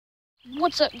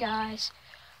What's up, guys?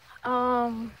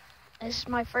 This is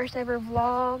my first ever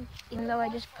vlog, even though I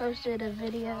just posted a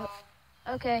video.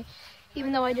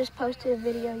 Even though I just posted a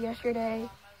video yesterday.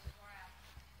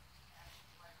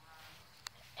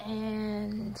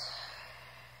 And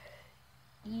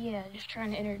yeah, just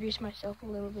trying to introduce myself a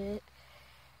little bit.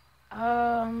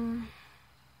 As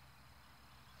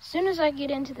soon as I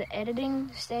get into the editing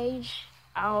stage,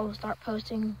 I'll start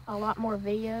posting a lot more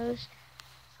videos.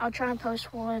 I'll try and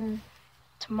post one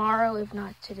tomorrow, if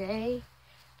not today.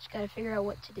 Just gotta figure out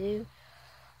what to do.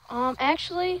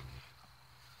 Actually,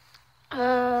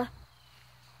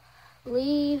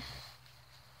 leave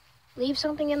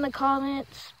something in the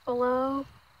comments below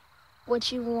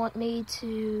what you want me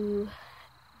to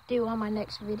do on my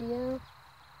next video.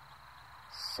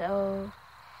 And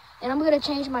I'm gonna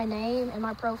change my name and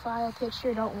my profile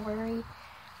picture, don't worry.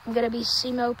 I'm gonna be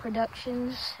Simo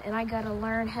Productions, and I gotta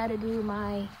learn how to do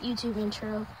my YouTube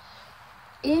intro.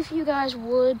 If you guys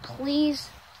would,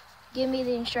 please give me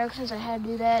the instructions on how to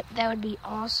do that. That would be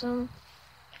awesome.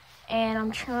 And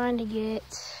I'm trying to get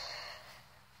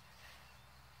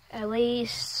at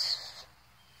least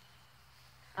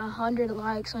 100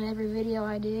 likes on every video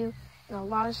I do, and a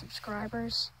lot of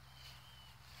subscribers.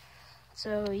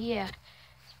 So yeah,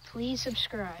 please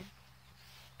subscribe.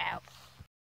 Out.